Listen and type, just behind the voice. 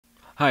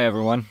Hi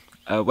everyone,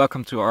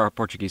 welcome to our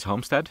Portuguese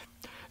homestead.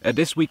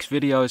 This week's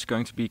video is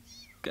going to be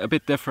a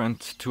bit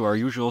different to our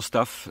usual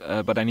stuff,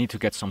 but I need to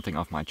get something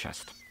off my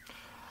chest.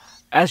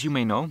 As you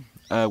may know,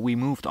 we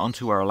moved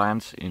onto our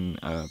land in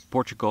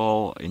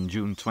Portugal in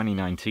June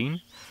 2019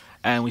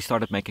 and we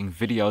started making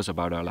videos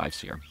about our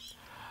lives here.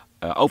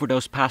 Over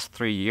those past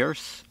 3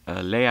 years,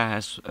 Lea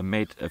has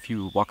made a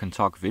few walk and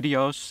talk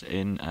videos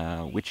in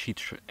which she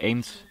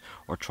aimed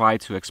or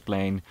tried to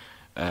explain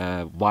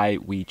why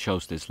we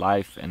chose this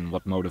life and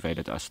what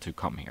motivated us to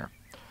come here.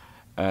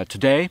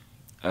 Today,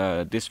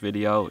 this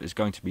video is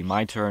going to be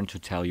my turn to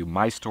tell you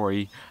my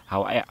story,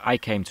 how I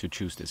came to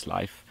choose this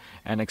life,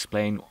 and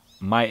explain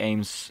my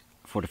aims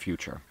for the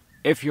future.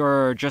 If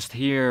you're just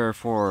here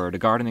for the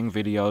gardening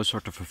videos or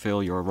to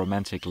fulfill your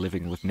romantic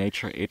living with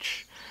nature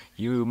itch,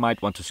 you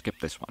might want to skip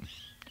this one.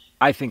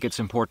 I think it's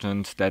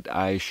important that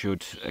I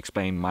should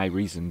explain my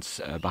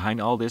reasons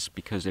behind all this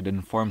because it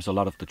informs a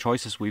lot of the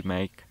choices we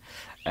make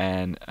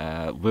and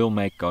will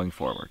make going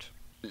forward.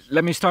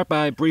 Let me start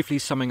by briefly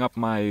summing up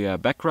my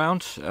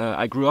background.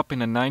 I grew up in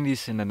the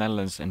 90s in the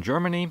Netherlands and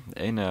Germany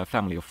in a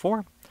family of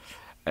 4.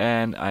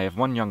 And I have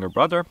one younger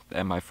brother,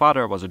 and my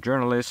father was a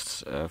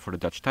journalist for the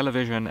Dutch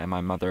television, and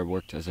my mother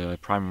worked as a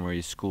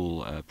primary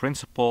school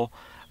principal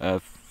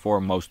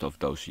for most of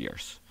those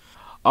years.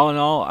 All in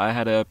all, I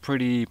had a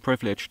pretty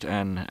privileged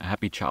and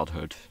happy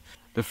childhood.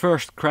 The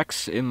first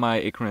cracks in my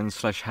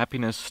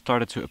ignorance/happiness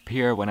started to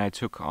appear when I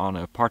took on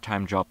a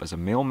part-time job as a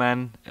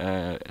mailman,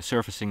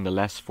 servicing the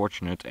less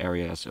fortunate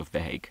areas of The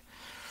Hague.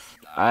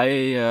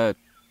 I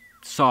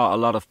saw a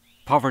lot of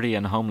poverty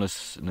and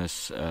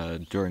homelessness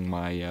during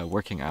my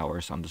working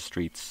hours on the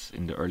streets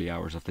in the early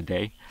hours of the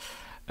day.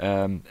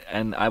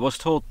 And I was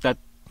told that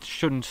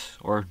shouldn't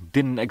or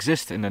didn't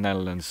exist in the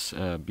Netherlands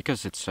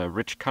because it's a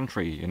rich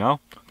country, you know?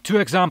 2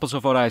 examples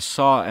of what I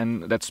saw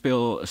and that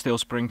still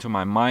spring to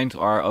my mind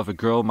are of a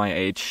girl my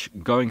age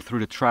going through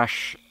the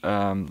trash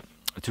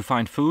to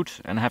find food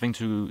and having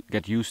to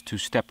get used to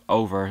step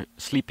over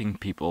sleeping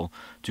people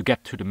to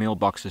get to the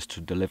mailboxes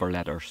to deliver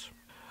letters.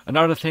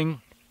 Another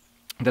thing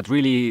that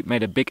really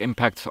made a big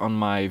impact on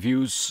my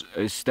views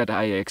is that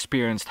I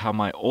experienced how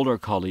my older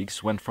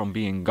colleagues went from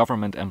being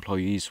government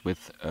employees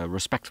with a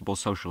respectable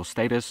social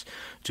status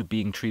to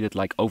being treated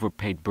like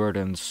overpaid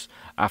burdens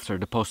after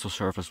the postal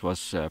service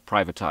was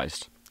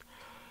privatized.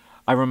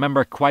 I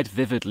remember quite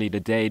vividly the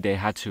day they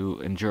had to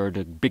endure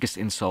the biggest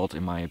insult,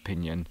 in my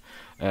opinion,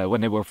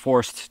 when they were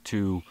forced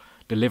to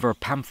deliver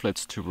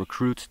pamphlets to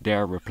recruit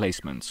their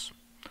replacements.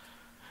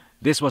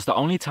 This was the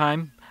only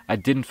time I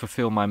didn't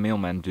fulfill my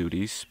mailman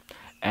duties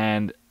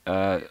and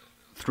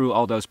threw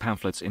all those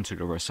pamphlets into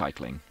the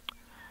recycling.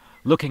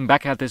 Looking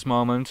back at this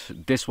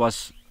moment, this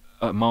was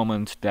a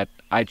moment that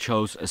I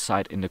chose a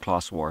side in the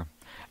class war,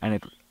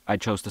 and I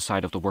chose the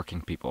side of the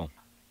working people.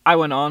 I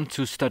went on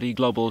to study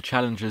global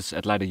challenges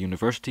at Leiden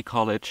University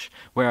College,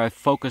 where I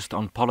focused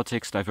on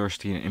politics,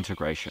 diversity and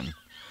integration.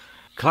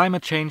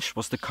 Climate change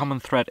was the common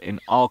thread in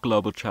all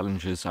global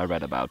challenges I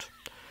read about.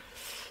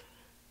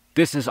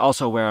 This is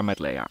also where I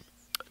met Lea.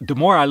 The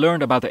more I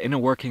learned about the inner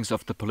workings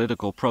of the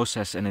political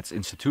process and its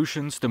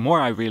institutions, the more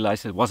I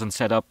realized it wasn't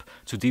set up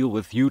to deal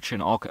with huge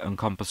and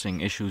all-encompassing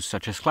issues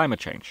such as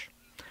climate change.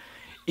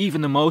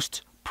 Even the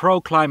most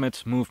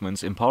pro-climate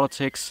movements in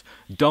politics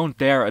don't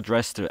dare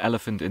address the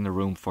elephant in the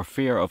room for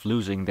fear of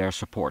losing their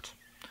support.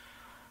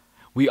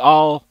 We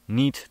all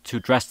need to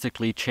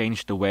drastically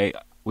change the way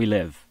we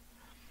live.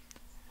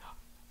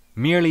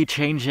 Merely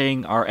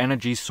changing our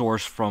energy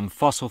source from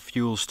fossil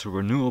fuels to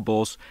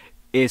renewables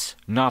is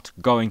not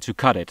going to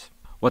cut it.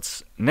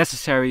 What's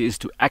necessary is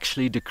to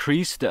actually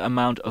decrease the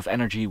amount of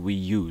energy we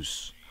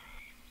use.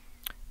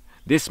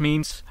 This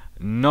means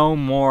no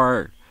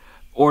more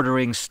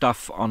ordering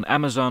stuff on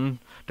Amazon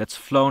that's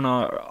flown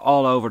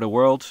all over the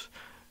world,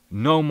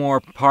 no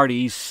more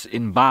parties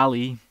in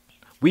Bali.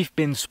 We've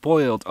been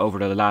spoiled over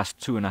the last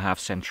 2.5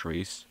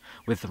 centuries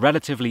with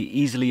relatively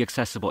easily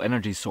accessible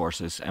energy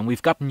sources, and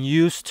we've gotten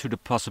used to the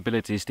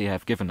possibilities they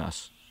have given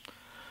us.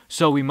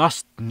 So we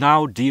must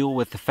now deal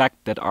with the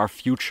fact that our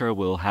future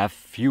will have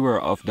fewer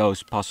of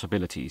those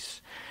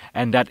possibilities.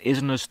 And that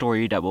isn't a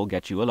story that will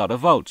get you a lot of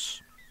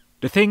votes.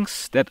 The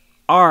things that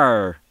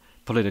are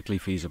politically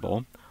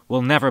feasible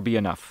will never be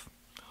enough,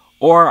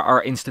 or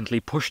are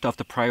instantly pushed off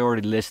the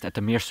priority list at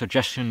the mere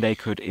suggestion they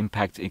could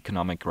impact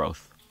economic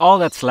growth. All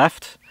that's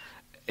left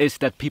is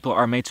that people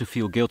are made to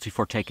feel guilty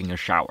for taking a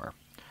shower.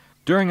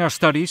 During our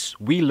studies,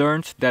 we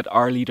learned that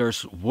our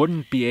leaders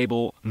wouldn't be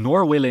able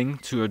nor willing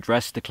to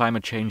address the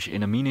climate change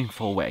in a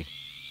meaningful way.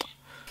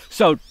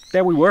 So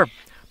there we were.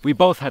 We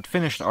both had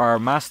finished our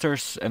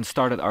masters and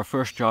started our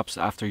first jobs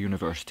after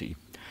university,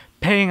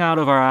 paying out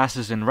of our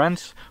asses in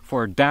rent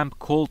for a damp,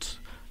 cold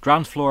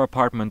ground floor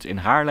apartment in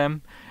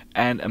Haarlem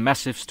and a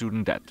massive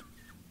student debt.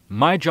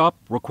 My job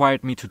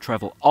required me to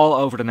travel all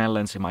over the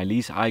Netherlands in my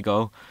lease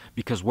Igo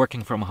because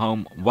working from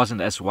home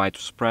wasn't as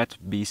widespread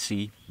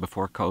BC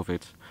before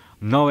COVID,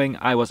 knowing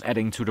I was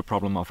adding to the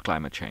problem of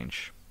climate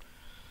change.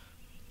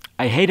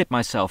 I hated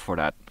myself for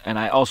that, and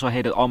I also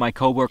hated all my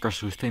coworkers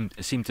who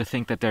seemed to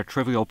think that their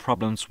trivial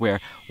problems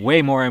were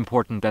way more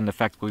important than the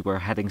fact we were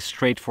heading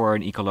straight for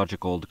an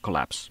ecological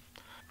collapse.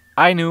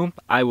 I knew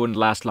I wouldn't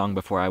last long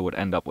before I would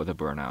end up with a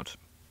burnout.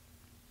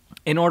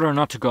 In order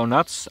not to go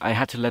nuts, I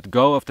had to let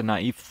go of the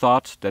naive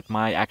thought that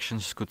my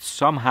actions could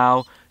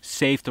somehow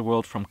save the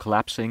world from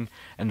collapsing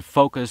and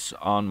focus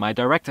on my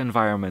direct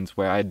environment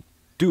where I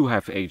do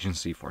have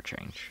agency for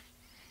change.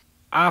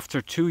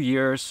 After 2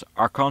 years,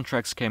 our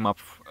contracts came up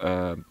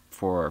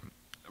for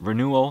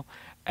renewal,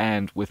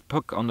 and with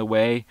Puck on the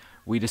way,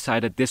 we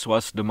decided this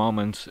was the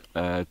moment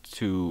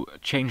to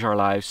change our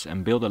lives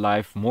and build a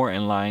life more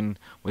in line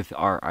with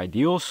our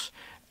ideals,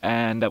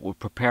 and that would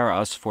prepare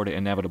us for the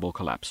inevitable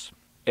collapse.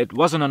 It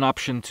wasn't an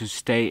option to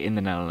stay in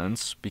the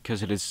Netherlands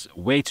because it is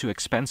way too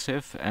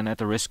expensive, and at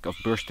the risk of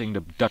bursting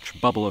the Dutch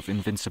bubble of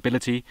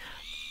invincibility,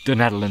 the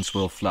Netherlands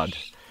will flood.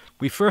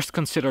 We first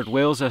considered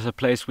Wales as a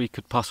place we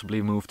could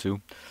possibly move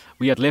to.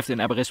 We had lived in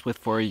Aberystwyth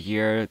for a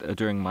year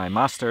during my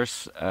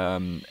masters,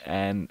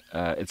 and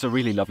it's a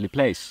really lovely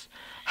place.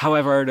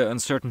 However, the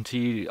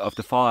uncertainty of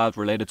the fallout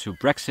related to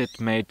Brexit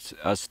made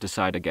us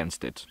decide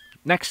against it.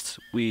 Next,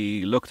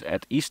 we looked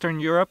at Eastern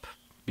Europe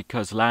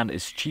because land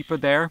is cheaper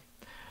there,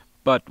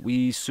 but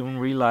we soon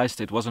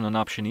realized it wasn't an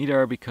option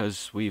either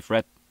because we've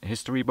read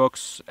history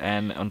books,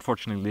 and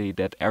unfortunately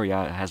that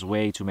area has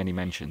way too many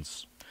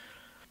mentions.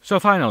 So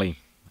finally,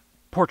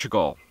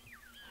 Portugal.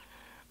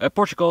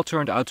 Portugal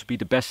turned out to be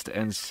the best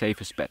and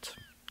safest bet.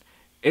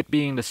 It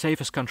being the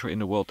safest country in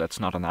the world that's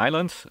not an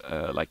island,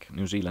 like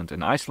New Zealand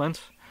and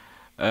Iceland.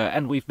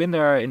 And we've been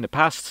there in the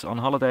past on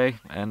holiday,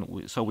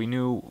 and so we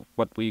knew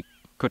what we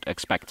could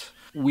expect.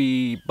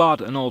 We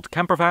bought an old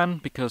campervan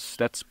because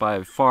that's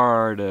by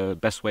far the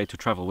best way to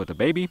travel with a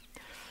baby,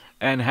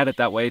 and headed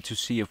that way to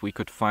see if we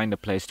could find a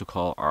place to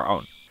call our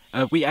own.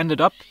 We ended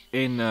up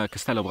in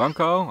Castelo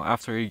Branco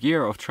after a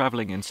year of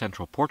traveling in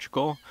Central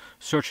Portugal,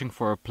 searching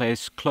for a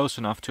place close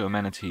enough to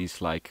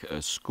amenities like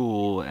a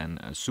school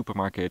and a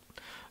supermarket,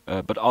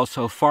 but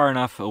also far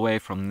enough away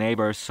from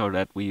neighbors so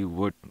that we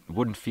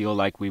wouldn't feel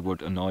like we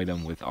would annoy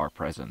them with our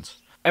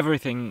presence.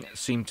 Everything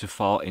seemed to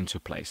fall into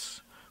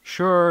place.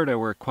 Sure, there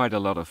were quite a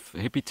lot of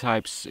hippie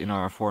types in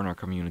our foreigner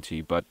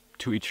community, but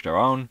to each their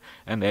own,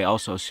 and they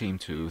also seem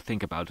to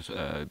think about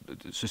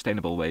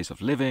sustainable ways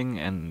of living,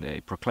 and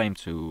they proclaim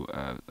to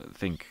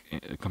think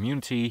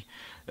community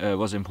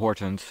was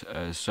important,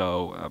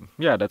 so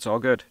yeah, that's all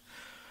good.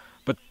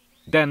 But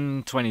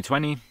then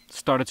 2020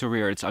 started to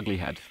rear its ugly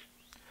head.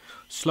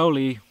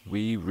 Slowly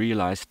we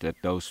realized that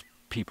those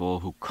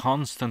people who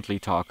constantly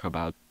talk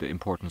about the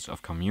importance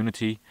of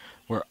community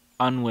were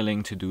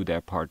unwilling to do their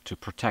part to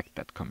protect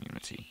that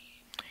community.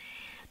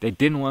 They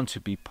didn't want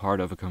to be part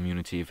of a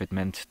community if it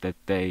meant that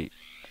they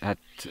had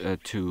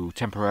to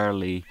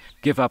temporarily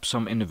give up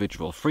some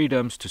individual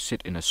freedoms to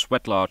sit in a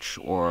sweat lodge,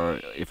 or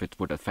if it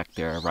would affect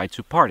their right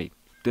to party.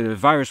 The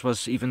virus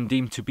was even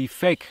deemed to be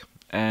fake,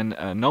 and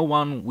no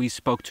one we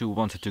spoke to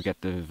wanted to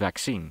get the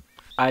vaccine.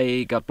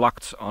 I got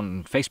blocked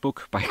on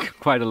Facebook by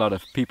quite a lot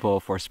of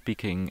people for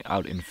speaking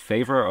out in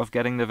favor of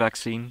getting the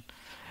vaccine,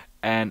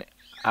 and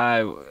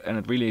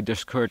it really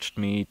discouraged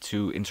me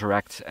to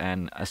interact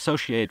and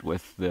associate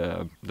with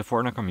the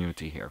foreigner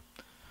community here.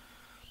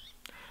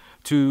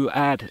 To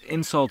add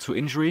insult to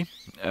injury,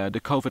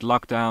 the COVID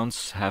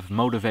lockdowns have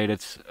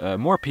motivated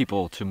more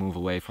people to move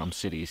away from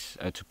cities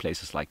to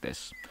places like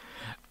this.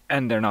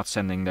 And they're not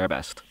sending their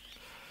best.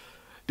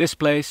 This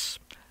place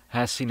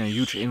has seen a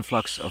huge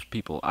influx of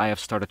people I have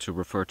started to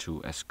refer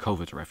to as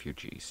COVID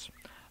refugees,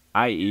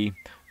 i.e.,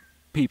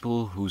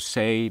 people who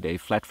say they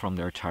fled from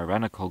their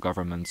tyrannical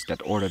governments that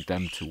ordered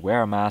them to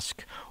wear a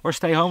mask or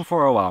stay home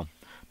for a while,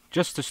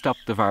 just to stop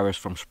the virus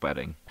from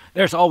spreading.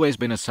 There's always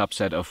been a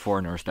subset of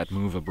foreigners that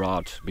move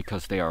abroad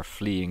because they are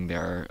fleeing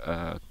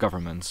their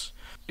governments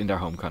in their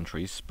home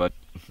countries, but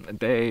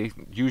they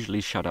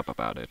usually shut up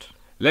about it.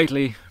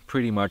 Lately,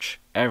 pretty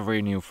much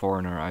every new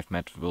foreigner I've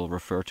met will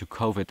refer to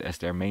COVID as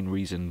their main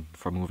reason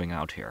for moving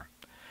out here.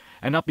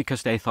 And not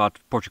because they thought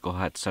Portugal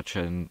had such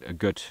a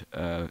good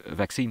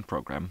vaccine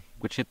program,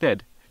 which it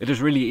did. It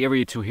is really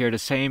eerie to hear the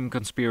same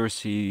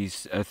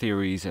conspiracies,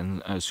 theories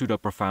and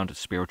pseudo-profound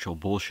spiritual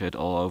bullshit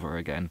all over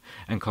again,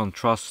 and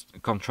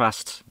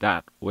contrast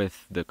that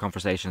with the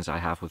conversations I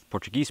have with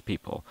Portuguese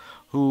people,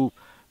 who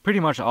pretty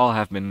much all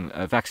have been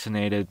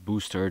vaccinated,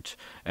 boosted,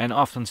 and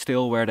often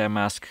still wear their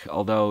mask,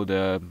 although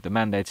the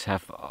mandates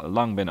have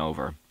long been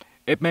over.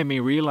 It made me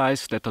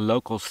realize that the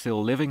locals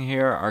still living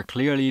here are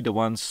clearly the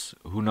ones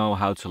who know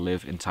how to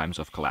live in times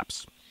of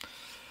collapse,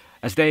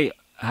 as they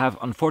have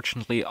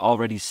unfortunately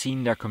already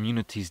seen their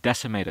communities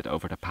decimated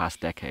over the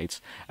past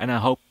decades, and I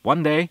hope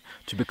one day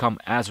to become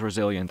as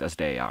resilient as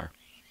they are.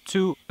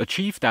 To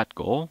achieve that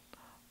goal,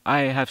 I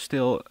have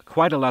still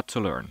quite a lot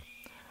to learn.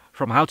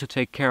 From how to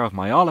take care of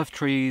my olive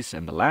trees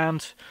and the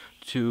land,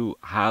 to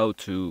how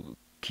to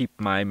keep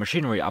my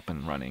machinery up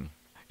and running.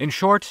 In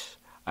short,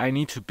 I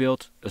need to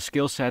build a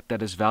skill set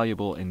that is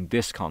valuable in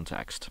this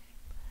context.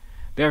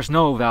 There's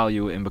no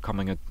value in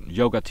becoming a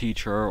yoga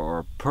teacher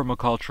or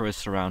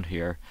permaculturist around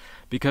here,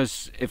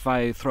 because if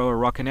I throw a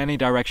rock in any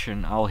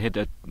direction, I'll hit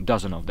a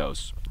dozen of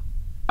those.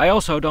 I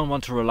also don't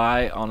want to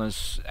rely on an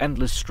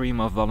endless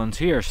stream of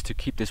volunteers to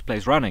keep this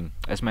place running,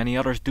 as many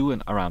others do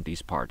around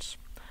these parts.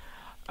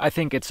 I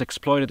think it's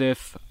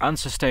exploitative,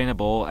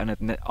 unsustainable, and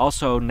it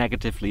also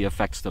negatively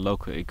affects the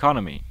local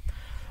economy,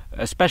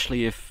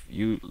 especially if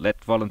you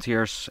let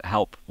volunteers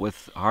help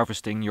with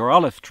harvesting your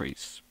olive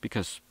trees,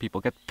 because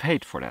people get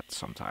paid for that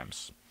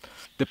sometimes.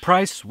 The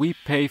price we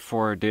pay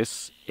for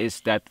this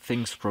is that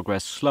things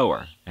progress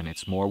slower and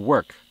it's more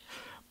work.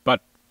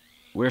 But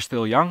we're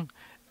still young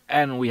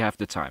and we have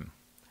the time.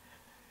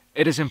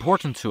 It is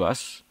important to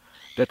us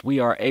that we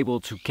are able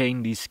to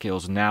gain these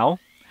skills now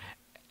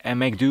and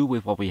make do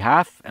with what we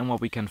have and what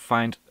we can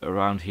find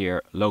around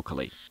here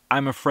locally.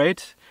 I'm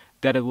afraid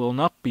that it will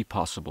not be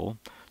possible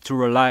to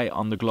rely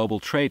on the global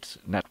trade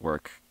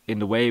network in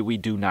the way we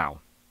do now,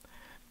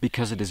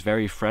 because it is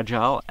very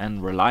fragile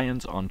and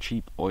reliant on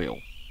cheap oil.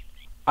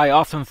 I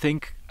often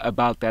think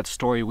about that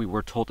story we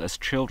were told as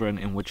children,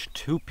 in which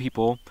two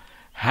people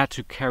had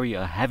to carry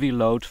a heavy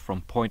load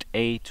from point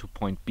A to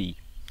point B,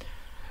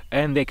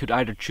 and they could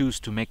either choose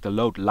to make the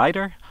load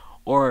lighter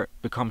or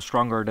become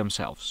stronger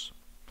themselves.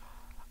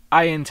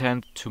 I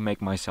intend to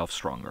make myself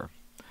stronger,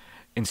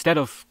 instead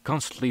of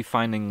constantly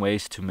finding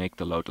ways to make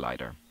the load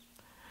lighter.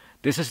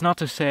 This is not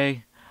to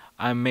say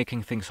I'm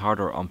making things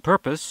harder on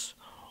purpose,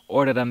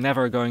 or that I'm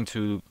never going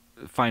to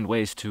find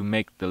ways to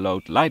make the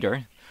load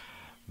lighter,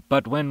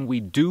 but when we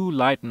do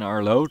lighten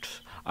our load,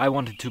 I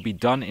want it to be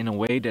done in a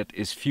way that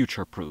is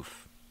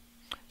future-proof,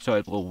 so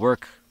it will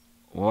work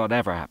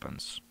whatever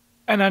happens.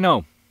 And I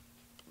know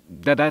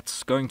that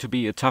that's going to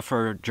be a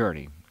tougher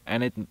journey,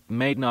 and it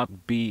may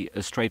not be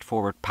a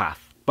straightforward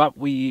path, but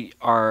we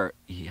are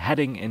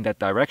heading in that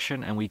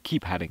direction, and we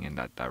keep heading in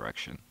that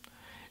direction.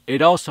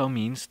 It also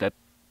means that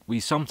we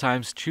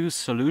sometimes choose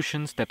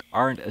solutions that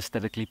aren't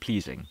aesthetically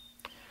pleasing.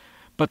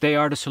 But they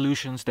are the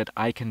solutions that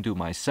I can do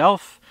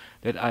myself,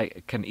 that I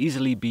can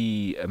easily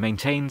be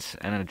maintained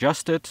and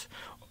adjusted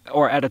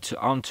or added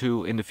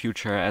onto in the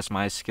future as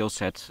my skill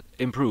set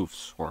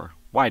improves or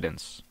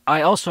widens.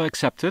 I also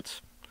accepted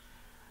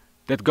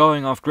that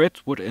going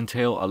off-grid would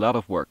entail a lot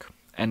of work,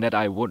 and that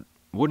I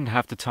wouldn't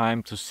have the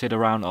time to sit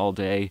around all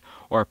day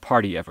or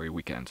party every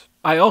weekend.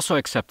 I also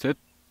accepted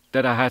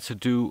that I had to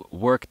do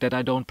work that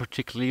I don't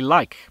particularly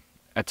like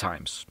at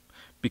times,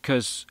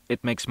 because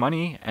it makes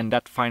money and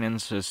that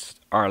finances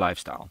our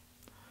lifestyle.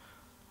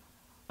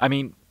 I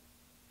mean,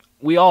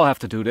 we all have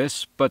to do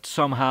this, but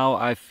somehow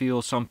I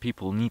feel some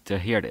people need to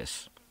hear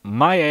this.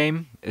 My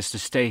aim is to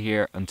stay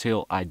here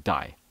until I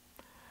die.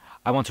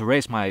 I want to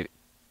raise my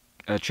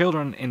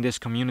children in this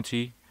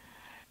community,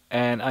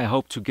 and I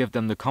hope to give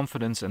them the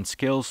confidence and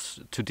skills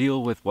to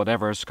deal with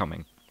whatever is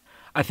coming.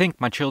 I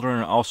think my children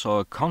are also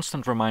a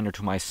constant reminder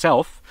to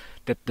myself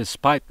that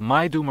despite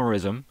my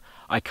doomerism,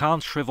 I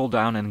can't shrivel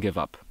down and give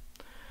up.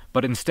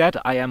 But instead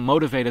I am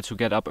motivated to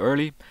get up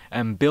early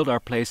and build our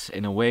place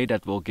in a way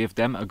that will give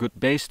them a good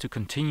base to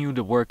continue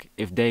the work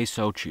if they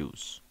so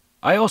choose.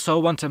 I also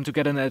want them to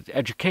get an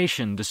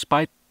education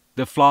despite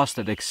the flaws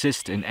that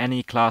exist in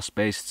any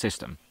class-based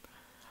system.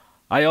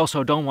 I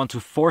also don't want to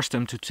force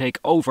them to take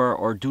over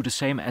or do the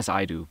same as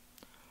I do.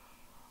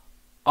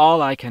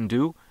 All I can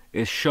do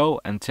is show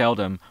and tell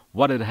them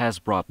what it has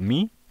brought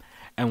me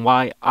and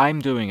why I'm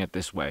doing it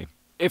this way.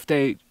 If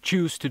they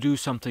choose to do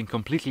something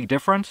completely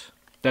different,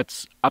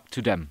 that's up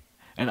to them,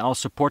 and I'll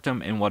support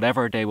them in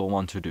whatever they will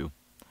want to do.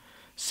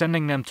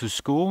 Sending them to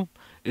school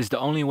is the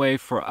only way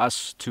for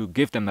us to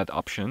give them that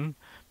option,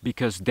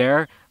 because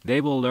there they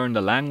will learn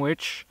the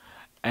language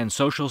and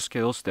social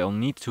skills they'll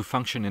need to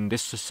function in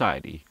this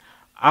society.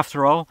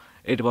 After all,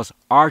 it was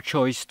our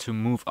choice to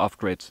move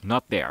off-grid,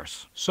 not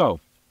theirs. So,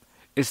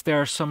 is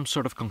there some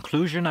sort of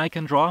conclusion I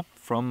can draw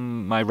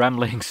from my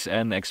ramblings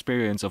and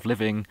experience of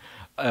living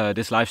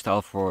this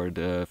lifestyle for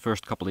the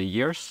first couple of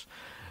years?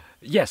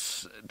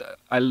 Yes,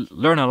 I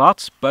learn a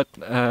lot, but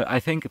I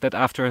think that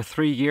after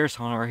 3 years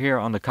here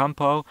on the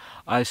campo,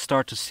 I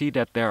start to see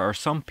that there are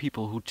some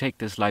people who take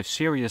this life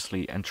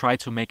seriously and try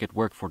to make it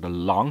work for the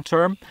long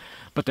term,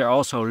 but there are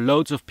also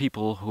loads of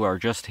people who are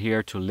just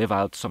here to live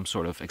out some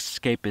sort of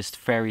escapist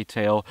fairy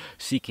tale,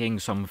 seeking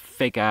some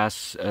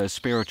fake-ass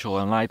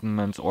spiritual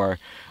enlightenment, or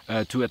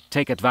to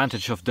take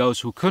advantage of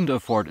those who couldn't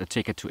afford a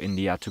ticket to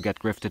India to get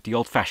grifted the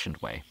old-fashioned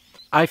way.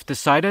 I've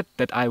decided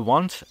that I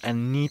want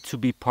and need to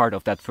be part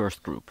of that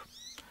first group.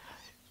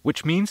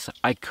 Which means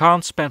I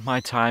can't spend my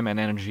time and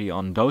energy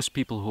on those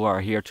people who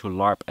are here to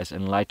LARP as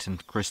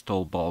enlightened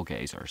crystal ball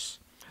gazers.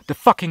 The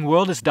fucking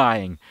world is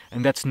dying,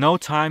 and that's no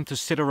time to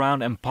sit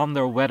around and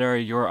ponder whether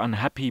you're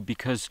unhappy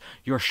because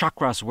your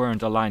chakras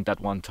weren't aligned that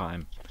one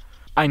time.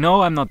 I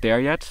know I'm not there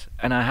yet,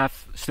 and I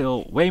have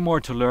still way more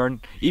to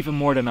learn, even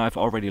more than I've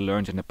already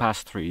learned in the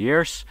past 3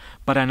 years,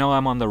 but I know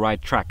I'm on the right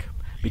track,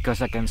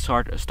 because I can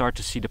start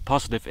to see the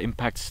positive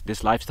impacts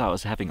this lifestyle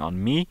is having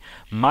on me,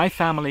 my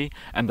family,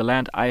 and the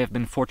land I have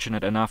been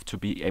fortunate enough to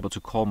be able to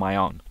call my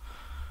own.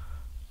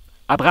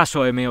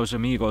 Abraço a meus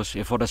amigos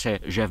e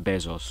foda-se Jeff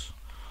Bezos.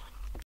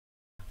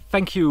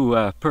 Thank you,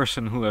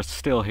 person who is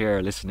still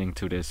here listening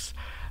to this.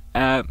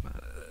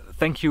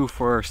 Thank you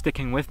for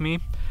sticking with me.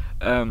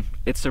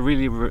 It's a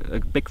really a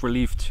big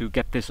relief to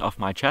get this off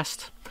my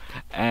chest.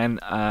 And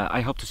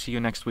I hope to see you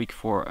next week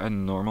for a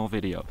normal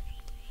video.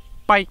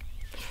 Bye!